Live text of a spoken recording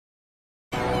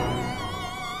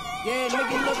Yeah, nigga,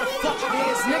 you know the fuck it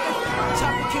is, nigga.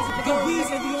 Chopping kids with the good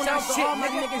weasel, we on that shit,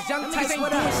 niggas young Titez,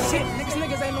 what up? Shit,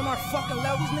 niggas ain't on my fucking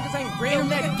level, these niggas ain't real,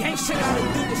 nigga. Gang shit, I done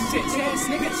do this shit, ass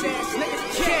niggas,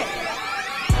 yeah.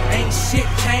 Ain't shit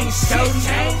changed, shorty.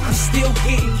 I'm still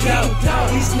getting dough.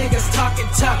 These niggas talking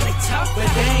tough, but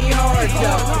they ain't hard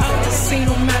though. Seen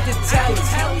them at the telly,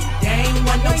 they ain't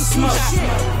want no smoke.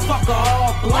 Fuck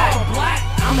all black,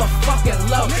 I'm a fucking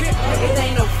low. It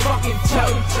ain't no fucking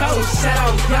joke. Shout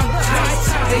out young Titez.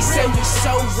 They say we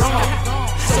so wrong,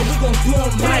 so we gon' do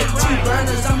them right. Two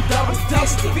burners, I'm double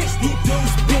fisted. He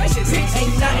dudes bitches,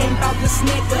 ain't nothing about this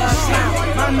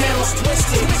nigga. My metal's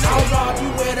twisted. I'll rob you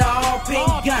with a all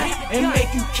pink gun and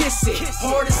make you kiss it.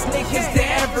 Hardest niggas to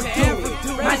ever do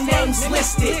it. My name's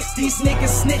listed. These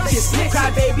niggas snitches,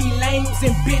 crybaby lames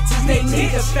and bitches. They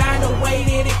need to find a way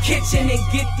to the kitchen and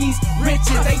get these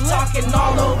riches. They talking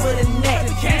all over the net.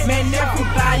 Man,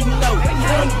 everybody know.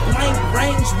 Point blank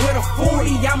range with a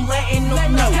 40. I'm letting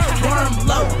them know. Worm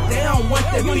low, they don't want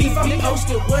the beef. I'm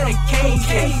posted with a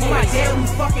KJ. My daily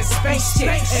fucking space shit,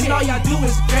 and all y'all do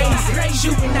is graze it.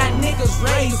 Shooting at niggas'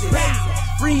 raises.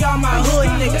 Free all my hood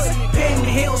niggas. Penn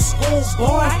Hill School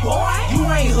boy. You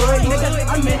ain't hood nigga,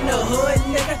 I'm in the hood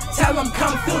nigga. Tell them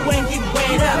come through and get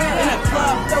wet up. In a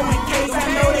club throwing K's, I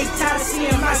know they tired of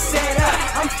seeing my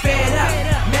setup. I'm fed up.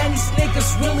 Man, these niggas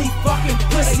really fucking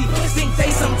pussy. Think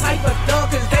they some type of thug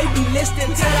cause they be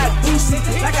listening to that boosie.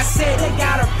 Like I said, they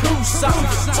gotta prove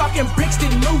something. Talking bricks to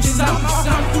move something.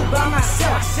 Come through by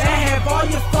myself and have all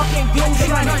your fucking goons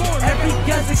running. Every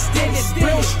gun's extended.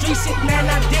 Real street shit, man,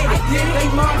 I did it. They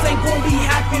moms ain't gon' be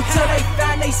happy till they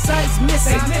find they sons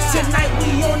missing. Tonight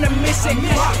we on the mission.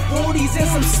 Rock 40s and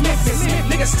some Smiths.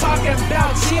 Niggas talking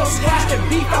about chill, squash the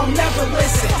beef, I'll never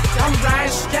listen. I'm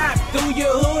riding strapped through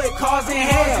your hood, causing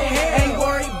hell. Ain't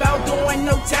worried about doing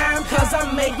no time, cause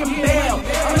I'm making bail.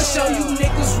 I'ma show you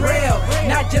niggas real,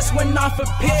 not just went off a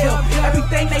pill.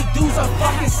 Everything they do's a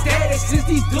fucking status, is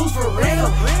these dudes for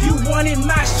real? You wanted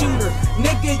my shooter,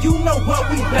 nigga, you know what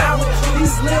we bout.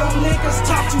 These little niggas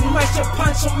talk too much, you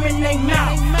punch them in they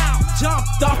mouth.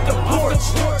 Jumped off the porch,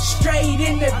 straight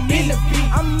in the beat.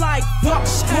 I'm like, fuck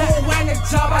school and a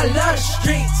job, I love the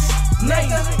streets.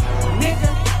 Nigga,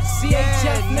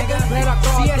 CHF, nigga,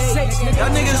 CSH, nigga. Y'all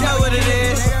niggas know what it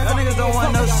is. Y'all niggas don't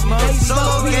want no smoke.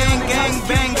 Solo gang,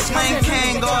 bang, slang,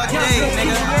 gang all day,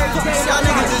 nigga. Y'all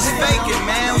niggas is faking,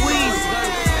 man.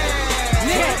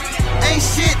 Ain't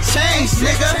shit changed,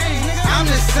 nigga. I'm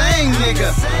the same nigga.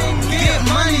 Get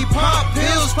money, pop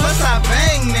pills, plus I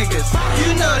bang niggas.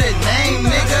 You know the name,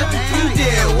 nigga. You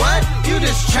did what? You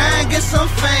just try and get some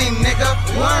fame, nigga.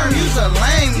 Worm, you's a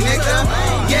lame, nigga.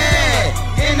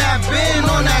 Yeah, and I been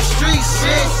on that street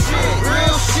shit.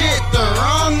 Real shit, the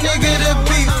wrong nigga to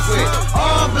beef with.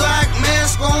 All black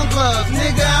mask on gloves,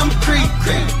 nigga, I'm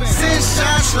creeping. Send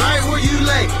shots right where you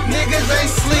lay, niggas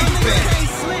ain't sleeping.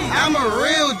 I'm a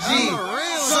real G,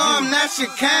 so I'm not your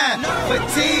kind.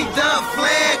 Fatigued up,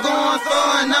 flag on,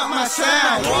 throwing up my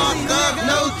sign. Walk up,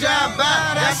 no job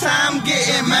out, that's how I'm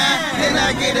getting mine. Then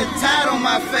I get a tat on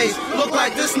my face, look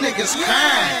like this nigga's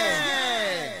crying.